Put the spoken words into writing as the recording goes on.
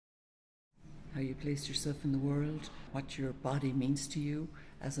how you place yourself in the world, what your body means to you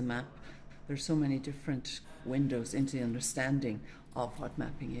as a map. There's so many different windows into the understanding of what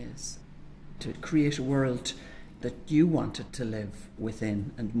mapping is. To create a world that you wanted to live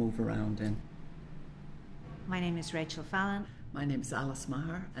within and move around in. My name is Rachel Fallon. My name is Alice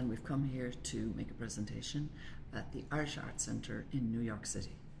Maher, and we've come here to make a presentation at the Irish Arts Centre in New York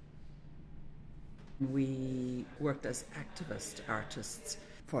City. We worked as activist artists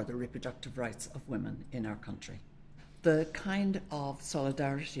for the reproductive rights of women in our country. The kind of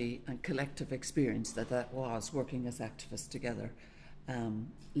solidarity and collective experience that was working as activists together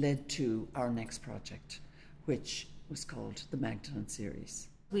led to our next project, which was called the Magdalene series.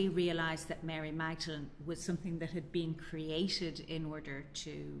 We realised that Mary Magdalene was something that had been created in order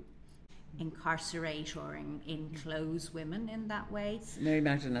to incarcerate or enclose women in that way. Mary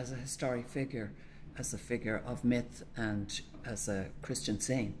Magdalene as a historic figure, as a figure of myth and as a Christian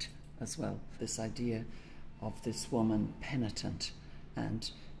saint as well. This idea of this woman penitent, and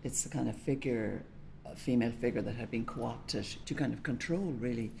it's the kind of figure, a female figure that had been co-opted to kind of control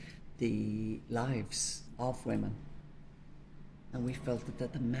really the lives of women. And we felt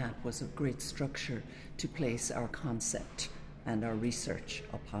that the map was a great structure to place our concept and our research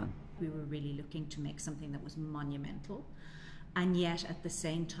upon. We were really looking to make something that was monumental, and yet at the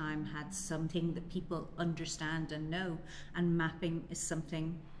same time had something that people understand and know. And mapping is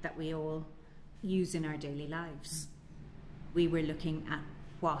something that we all use in our daily lives. We were looking at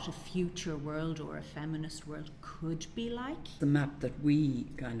what a future world or a feminist world could be like. The map that we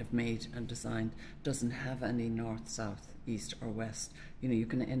kind of made and designed doesn't have any north, south, east or west. You know, you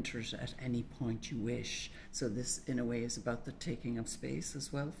can enter it at any point you wish. So this in a way is about the taking of space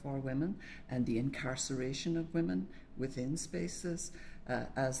as well for women and the incarceration of women within spaces,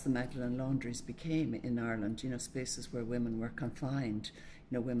 as the Magdalene laundries became in Ireland, you know, spaces where women were confined,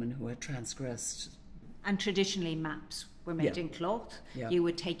 you know, women who had transgressed. And traditionally maps were made in cloth. Yeah. You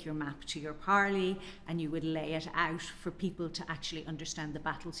would take your map to your parley and you would lay it out for people to actually understand the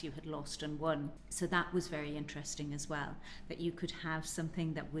battles you had lost and won. So that was very interesting as well, that you could have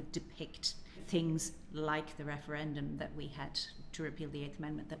something that would depict things like the referendum that we had to repeal the Eighth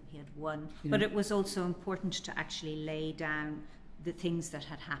Amendment that we had won. Yeah. But it was also important to actually lay down the things that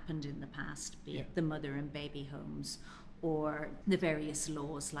had happened in the past, be it the mother and baby homes, or the various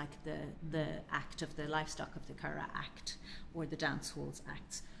laws like the Act of the Livestock of the Curragh Act or the Dance Halls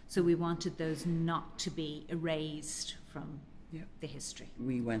Acts. So we wanted those not to be erased from the history.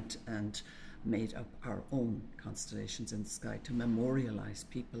 We went and made up our own constellations in the sky to memorialise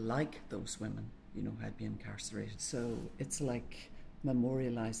people like those women, you know, who had been incarcerated. So it's like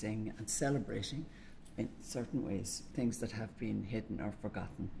memorialising and celebrating in certain ways things that have been hidden or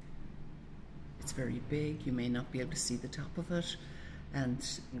forgotten. It's very big, you may not be able to see the top of it, and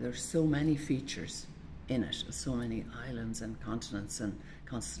there's so many features in it, so many islands and continents and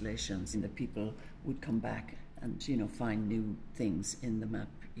constellations, and that people would come back and, you know, find new things in the map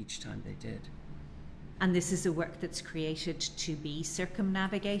each time they did. And this is a work that's created to be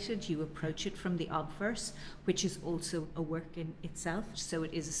circumnavigated. You approach it from the obverse, which is also a work in itself. So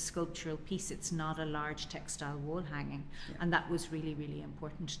it is a sculptural piece. It's not a large textile wall hanging. Yeah. And that was really, really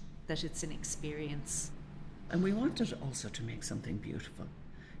important, that it's an experience. And we wanted also to make something beautiful,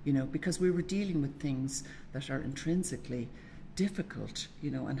 you know, because we were dealing with things that are intrinsically difficult, you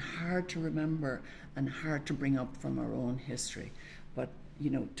know, and hard to remember and hard to bring up from our own history. But you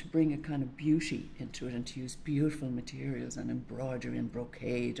know, to bring a kind of beauty into it and to use beautiful materials and embroidery and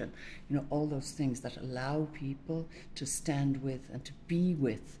brocade and, you know, all those things that allow people to stand with and to be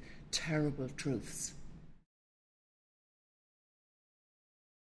with terrible truths